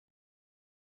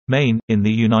Maine, in the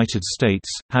United States,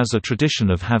 has a tradition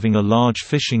of having a large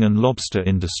fishing and lobster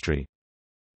industry.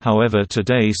 However,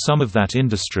 today some of that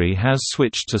industry has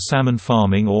switched to salmon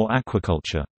farming or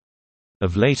aquaculture.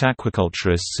 Of late,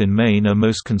 aquaculturists in Maine are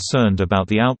most concerned about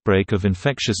the outbreak of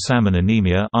infectious salmon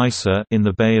anemia (ISA) in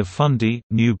the Bay of Fundy,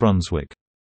 New Brunswick.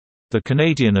 The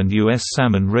Canadian and U.S.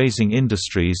 salmon-raising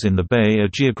industries in the bay are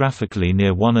geographically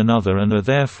near one another and are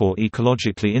therefore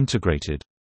ecologically integrated.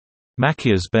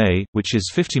 Machias Bay, which is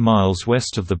 50 miles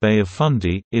west of the Bay of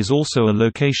Fundy, is also a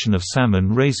location of salmon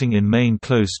raising in Maine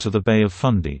close to the Bay of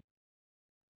Fundy.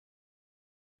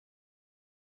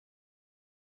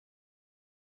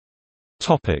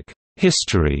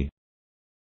 History.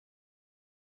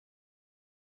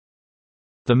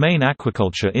 The Maine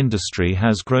aquaculture industry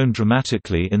has grown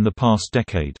dramatically in the past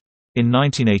decade. In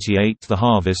 1988 the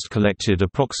harvest collected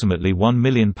approximately 1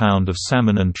 million pound of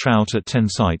salmon and trout at 10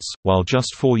 sites, while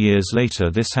just 4 years later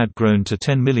this had grown to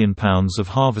 10 million pounds of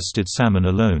harvested salmon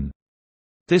alone.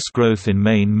 This growth in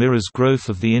Maine mirrors growth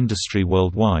of the industry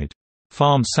worldwide.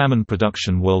 Farmed salmon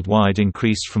production worldwide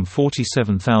increased from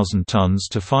 47,000 tons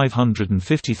to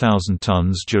 550,000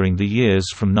 tons during the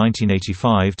years from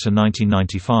 1985 to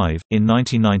 1995. In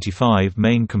 1995,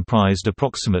 Maine comprised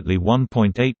approximately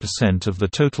 1.8% of the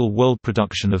total world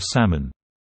production of salmon.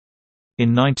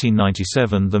 In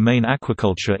 1997, the Maine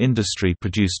aquaculture industry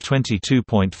produced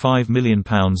 22.5 million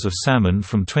pounds of salmon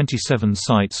from 27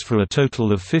 sites for a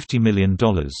total of $50 million.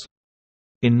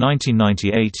 In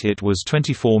 1998 it was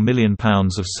 24 million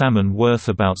pounds of salmon worth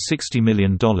about $60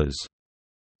 million.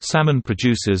 Salmon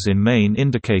producers in Maine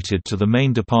indicated to the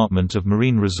Maine Department of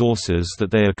Marine Resources that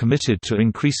they are committed to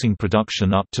increasing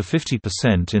production up to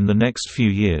 50% in the next few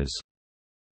years.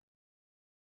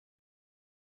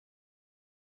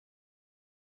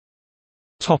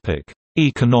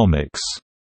 Economics.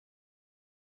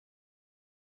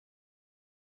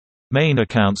 Maine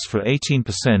accounts for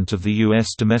 18% of the U.S.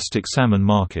 domestic salmon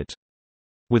market.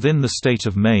 Within the state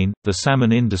of Maine, the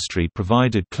salmon industry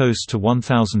provided close to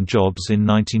 1,000 jobs in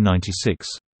 1996.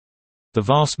 The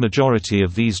vast majority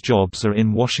of these jobs are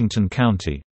in Washington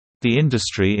County. The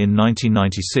industry in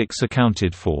 1996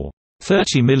 accounted for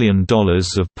 $30 million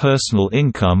of personal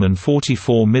income and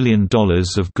 $44 million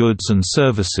of goods and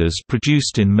services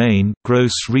produced in Maine,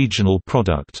 gross regional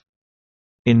product.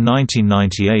 In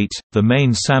 1998, the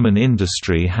Maine salmon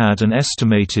industry had an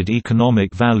estimated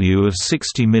economic value of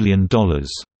 $60 million.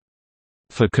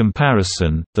 For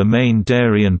comparison, the Maine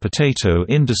dairy and potato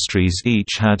industries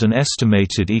each had an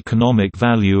estimated economic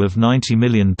value of $90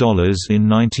 million in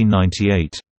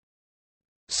 1998.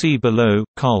 See below,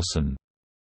 Carlson.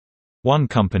 One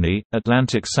company,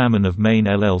 Atlantic Salmon of Maine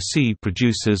LLC,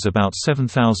 produces about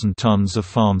 7,000 tons of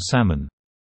farm salmon.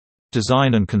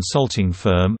 Design and consulting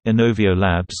firm, Innovio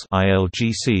Labs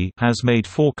 (ILGC) has made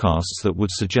forecasts that would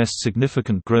suggest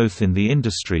significant growth in the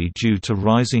industry due to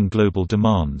rising global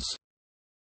demands.